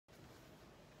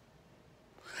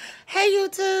Hey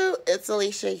YouTube, it's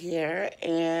Alicia here,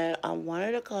 and I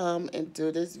wanted to come and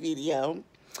do this video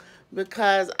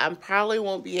because I probably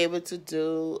won't be able to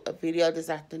do a video this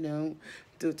afternoon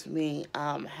due to me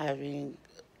having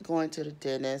going to the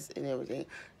dentist and everything.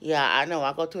 Yeah, I know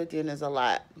I go to a dentist a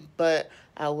lot, but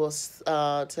I will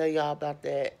tell y'all about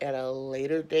that at a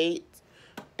later date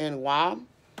and why.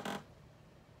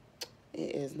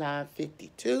 It is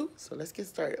 9:52, so let's get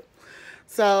started.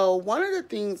 So one of the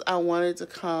things I wanted to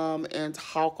come and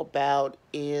talk about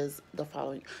is the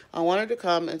following. I wanted to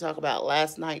come and talk about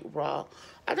last night Raw.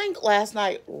 I think last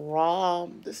night Raw,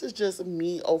 this is just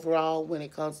me overall when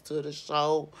it comes to the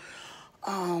show.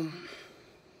 Um,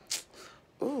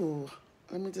 ooh,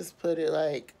 let me just put it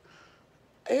like,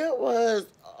 it was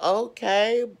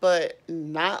okay, but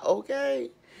not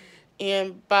okay.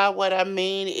 And by what I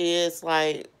mean is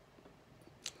like,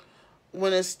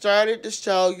 when it started the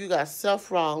show, you got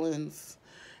Seth Rollins,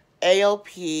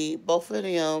 AOP, both of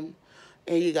them,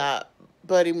 and you got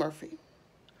Buddy Murphy.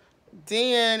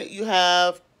 Then you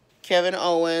have Kevin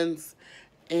Owens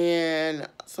and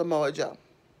Samoa Joe.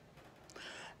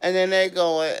 And then they're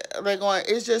going,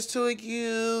 it's just two of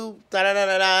you, da da da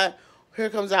da da. Here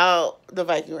comes out the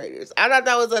Viking Raiders. I thought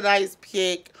that was a nice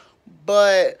pick,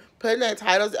 but putting their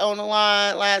titles on the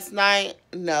line last night,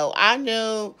 no. I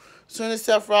knew as soon as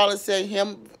Seth Rollins said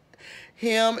him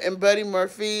and Buddy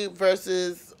Murphy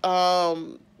versus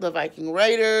the Viking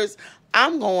Raiders,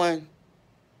 I'm going,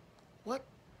 what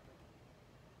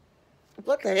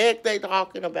the heck they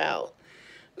talking about?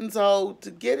 And so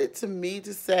to get it to me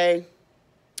to say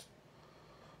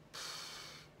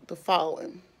the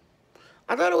following,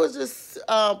 I thought it was just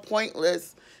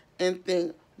pointless and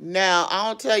thing. Now,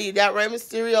 I'll tell you, that Rey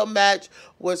Mysterio match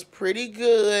was pretty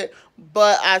good,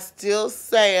 but I still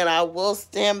say, and I will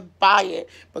stand by it,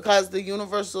 because the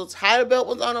Universal title belt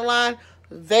was on the line,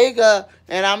 Vega,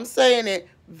 and I'm saying it,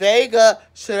 Vega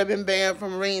should have been banned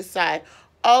from ringside.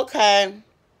 Okay.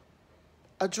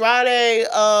 Andrade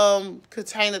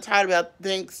contained the title belt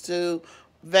thanks to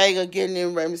Vega getting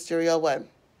in Rey Mysterio way.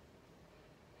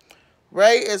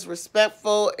 Rey is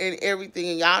respectful in everything,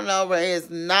 and y'all know Rey is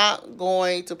not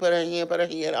going to put her hand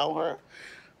on her.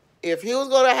 If he was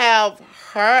going to have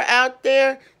her out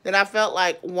there, then I felt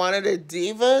like one of the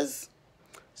divas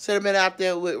should have been out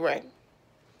there with Rey.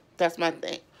 That's my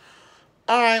thing.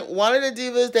 All right, one of the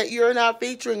divas that you're not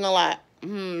featuring a lot.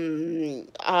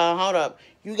 Hold up.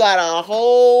 You got a whole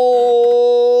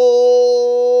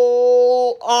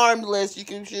arm list you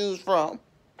can choose from.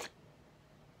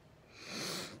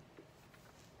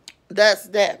 That's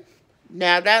that.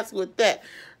 Now, that's with that.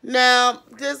 Now,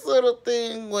 this little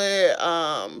thing with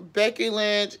Becky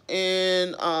Lynch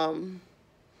and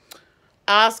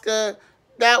Asuka,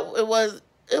 it was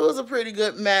a pretty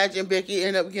good match, and Becky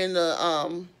ended up getting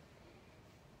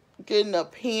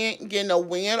a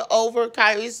win over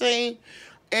Kairi Sane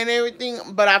and everything.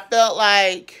 But I felt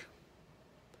like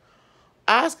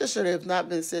Asuka should have not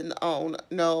been sitting on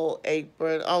no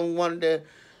apron on one of the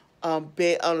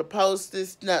bit on the post,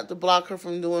 not to block her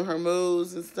from doing her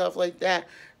moves and stuff like that.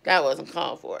 That wasn't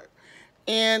called for it.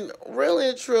 And really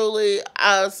and truly,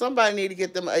 somebody need to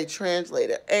get them a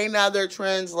translator, another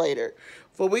translator,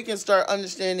 for we can start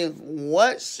understanding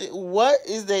what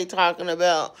is they talking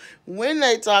about when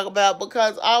they talk about,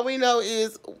 because all we know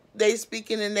is they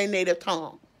speaking in their native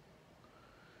tongue.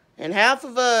 And half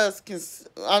of us can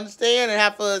understand and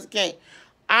half of us can't.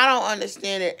 I don't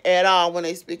understand it at all when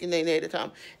they speak in their native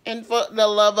tongue. And for the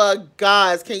love of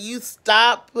God, can you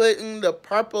stop putting the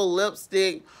purple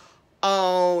lipstick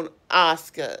on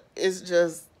Asuka? It's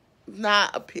just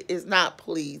it's not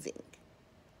pleasing.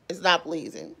 It's not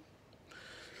pleasing.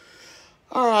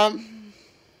 Let's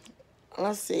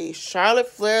see. Charlotte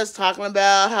Flair is talking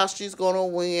about how she's going to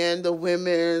win the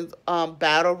women's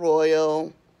battle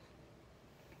royal.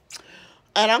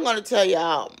 And I'm going to tell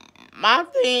y'all, my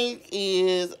thing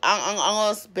is, I'm going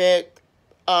to expect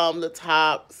the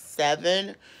top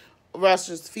 7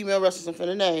 wrestlers, female wrestlers, I'm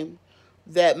finna name,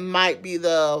 that might be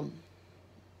the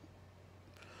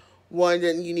one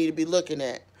that you need to be looking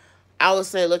at. I would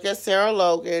say look at Sarah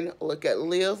Logan, look at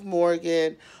Liv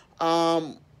Morgan.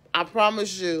 I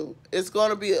promise you, it's going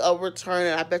to be a return,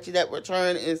 and I bet you that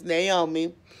return is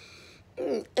Naomi.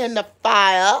 In the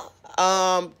fire,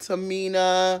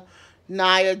 Tamina,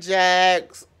 Nia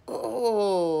Jax,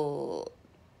 let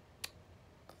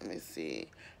me see,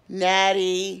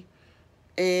 Natty,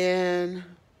 and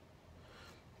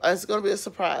it's going to be a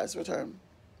surprise return.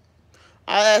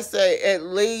 I'd say at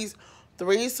least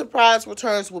 3 surprise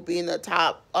returns will be in the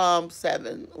top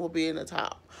 7, will be in the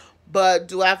top. But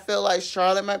do I feel like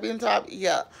Charlotte might be in the top?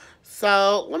 Yeah.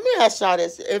 So let me ask y'all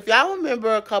this: if y'all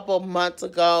remember a couple months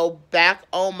ago, back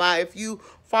on my, if you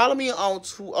follow me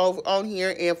on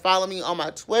here and follow me on my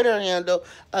Twitter handle,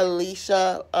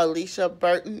 Alicia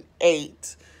Burton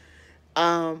 8.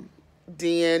 Um,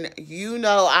 then you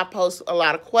know I post a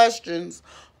lot of questions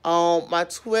on my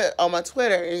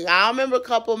Twitter. And I remember a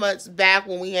couple months back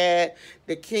when we had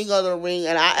the King of the Ring,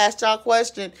 and I asked y'all a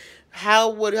question: how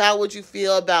would you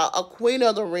feel about a Queen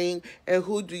of the Ring, and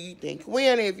who do you think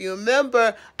win? If you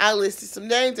remember, I listed some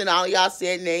names, and all y'all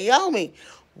said Naomi.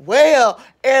 Well,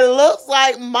 it looks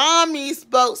like mommy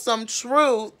spoke some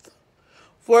truth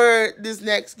for this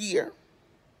next year.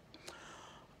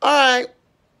 All right.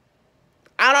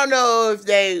 I don't know if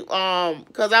they,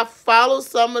 because I follow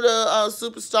some of the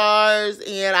superstars,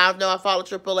 and I know I follow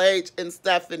Triple H and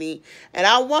Stephanie, and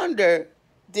I wonder,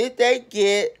 did they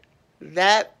get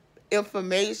that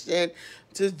information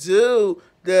to do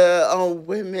the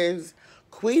women's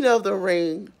Queen of the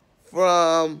Ring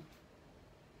from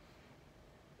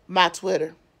my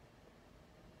Twitter?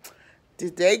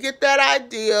 Did they get that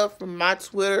idea from my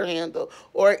Twitter handle,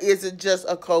 or is it just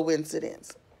a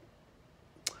coincidence?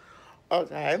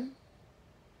 Okay.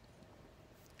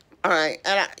 All right.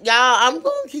 And y'all, I'm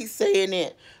going to keep saying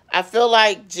it. I feel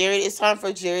like it's time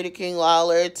for Jerry the King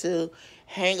Lawler to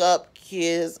hang up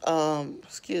his,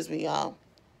 excuse me, y'all,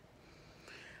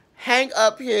 hang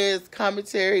up his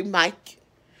commentary mic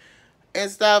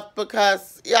and stuff,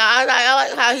 because, yeah, I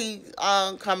like how he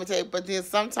commentate, but then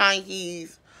sometimes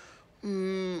he's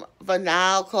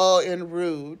fanatical and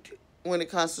rude when it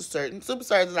comes to certain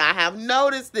superstars, and I have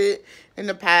noticed it in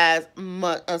the past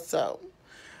month or so.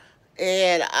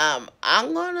 And I'm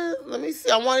gonna let me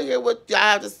see. I want to hear what y'all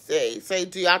have to say. Say,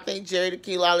 do y'all think Jerry the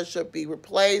King Lawler should be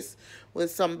replaced with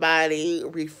somebody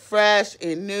refreshed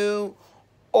and new,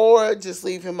 or just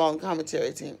leave him on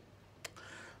commentary team?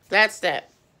 That's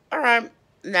that. All right.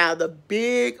 Now the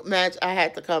big match I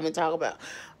had to come and talk about.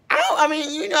 I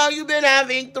mean, you've been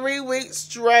having 3 weeks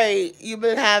straight. You've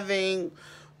been having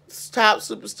top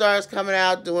superstars coming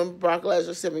out doing Brock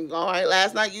Lesnar sipping. All right,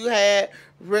 last night you had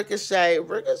Ricochet.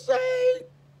 Ricochet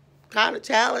kind of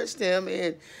challenged him,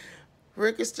 and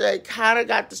Ricochet kind of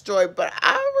got destroyed. But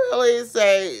I really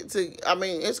say,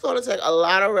 it's going to take a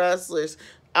lot of wrestlers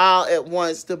all at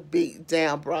once to beat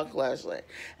down Brock Lesnar.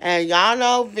 And y'all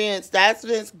know Vince, that's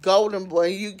Vince Golden Boy.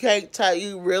 You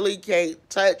really can't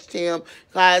touch him,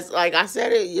 because like I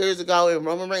said it years ago, and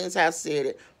Roman Reigns has said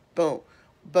it. Boom.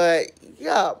 But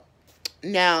yeah.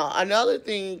 Now another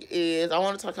thing is, I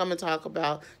want to come and talk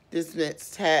about this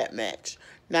mixed tag match.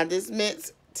 Now this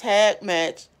mixed tag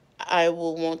match, I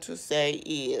will want to say,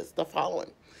 is the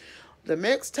following. The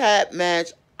mixed tag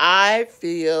match, I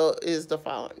feel, is the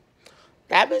following.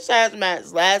 That mixed tag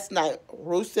match last night,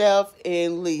 Rusev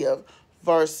and Liv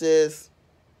versus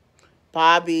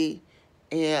Bobby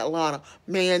and Lana.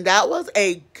 Man, that was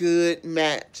a good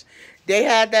match. They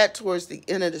had that towards the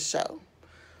end of the show.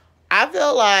 I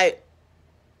feel like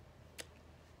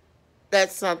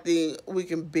that's something we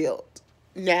can build.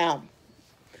 Now,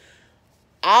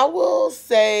 I will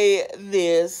say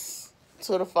this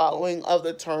to the following of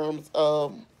the terms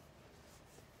of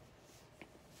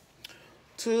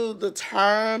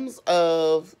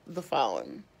the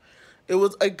following. It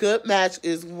was a good match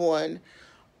is one.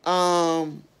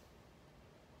 The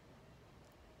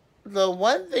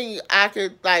one thing I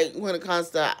could like when it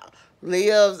comes to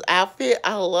Liv's outfit,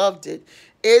 I loved it.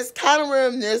 It's kind of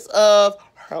reminiscent of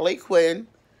Harley Quinn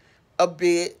a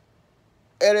bit.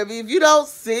 And if you don't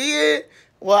see it,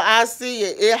 well, I see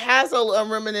it. It has a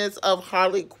remnants of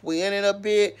Harley Quinn in a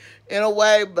bit, in a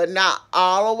way, but not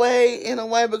all the way in a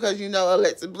way, because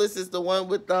Alexa Bliss is the one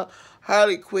with the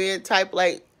Harley Quinn type,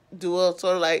 like, dual,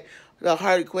 sort of like the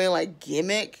Harley Quinn, like,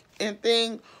 gimmick and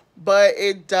thing. But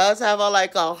it does have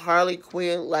a Harley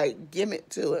Quinn, like, gimmick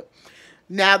to it.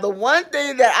 Now, the one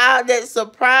thing that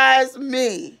surprised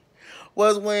me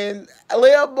was when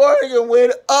Liv Morgan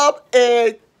went up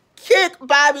and kicked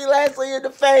Bobby Lashley in the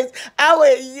face. I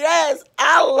went, yes,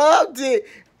 I loved it.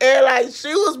 And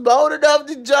she was bold enough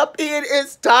to jump in and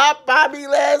stop Bobby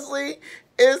Lashley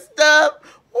and stuff.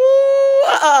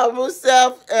 Ooh,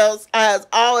 Rusev has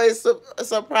always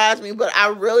surprised me, but I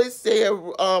really said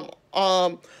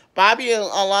Bobby and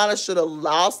Alana should have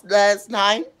lost last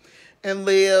night, and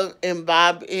Liv and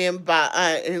Liv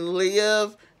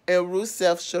and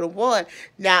Rusev should have won.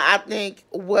 Now, I think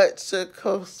what should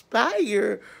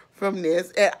conspire from this,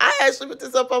 and I actually put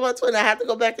this up on my Twitter, I have to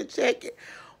go back and check it,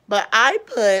 but I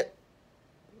put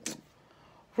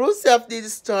Rusev need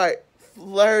to start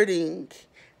flirting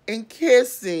and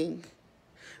kissing.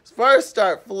 First,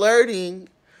 start flirting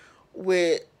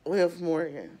with Liv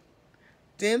Morgan.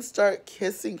 then start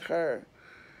kissing her.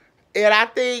 And I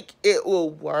think it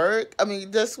will work. I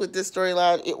mean, just with this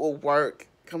storyline, it will work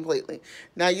completely.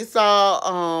 Now, you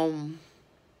saw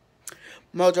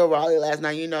Mojo Rawley last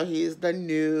night. You know, he's the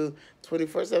new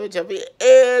 24/7 champion.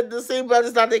 And the Singh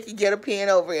brothers thought they could get a pin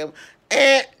over him.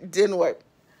 And didn't work.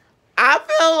 I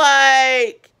feel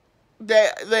like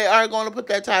they are going to put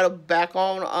that title back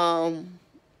on.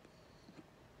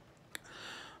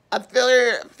 I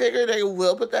figure they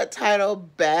will put that title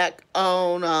back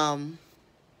on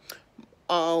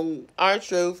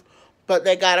R-Truth, but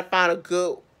they gotta find a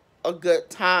good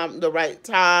time, the right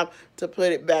time to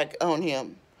put it back on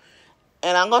him.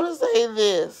 And I'm gonna say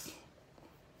this: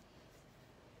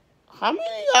 how many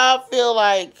of y'all feel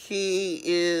like he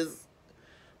is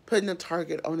putting a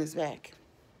target on his back?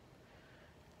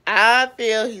 I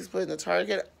feel he's putting a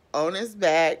target on his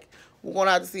back. We're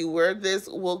gonna have to see where this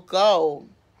will go.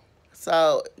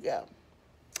 So yeah.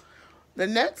 The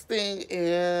next thing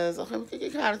is, okay, we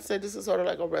can kind of say this is sort of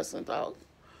like a wrestling talk.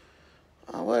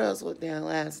 What else went down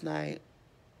last night?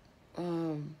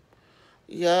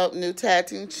 Yup, new tag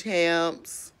team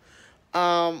champs.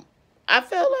 I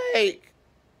feel like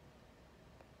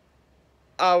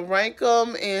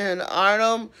Rankum and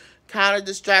Arnhem kind of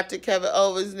distracted Kevin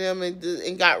Owens and them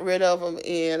and got rid of them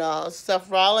in Seth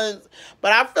Rollins.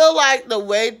 But I feel like the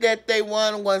way that they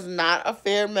won was not a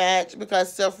fair match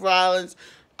because Seth Rollins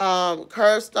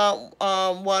curb stomped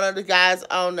one of the guys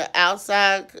on the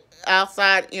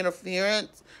outside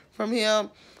interference from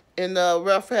him, and the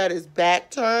ref had his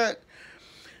back turned.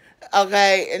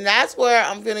 Okay, and that's where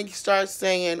I'm gonna start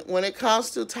saying, when it comes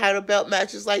to title belt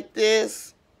matches like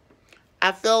this,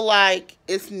 I feel like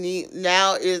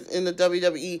now is in the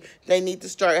WWE, they need to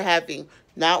start having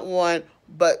not one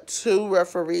but two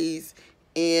referees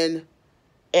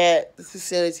at the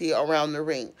vicinity around the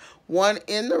ring. One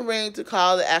in the ring to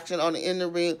call the action in the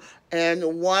ring,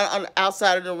 and one on the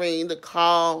outside of the ring to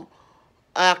call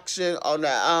action on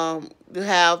the to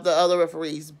have the other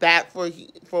referees back for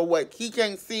what he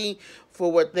can see,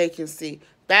 for what they can see.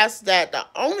 That's that. The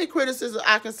only criticism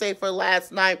I can say for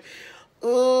last night,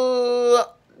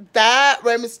 that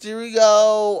Rey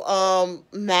Mysterio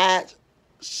match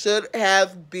should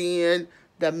have been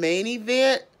the main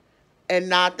event and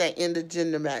not that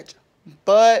intergender match.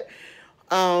 But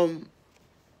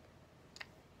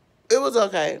it was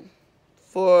okay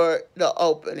for the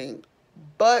opening.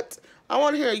 But I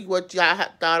want to hear what y'all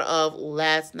thought of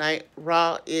last night.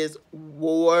 Raw is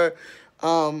War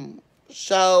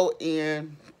show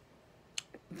and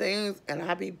things. And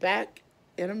I'll be back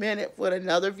in a minute with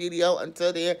another video.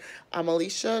 Until then, I'm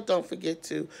Alicia. Don't forget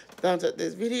to thumbs up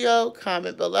this video,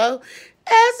 comment below,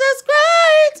 and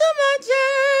subscribe to my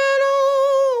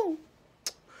channel.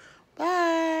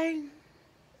 Bye.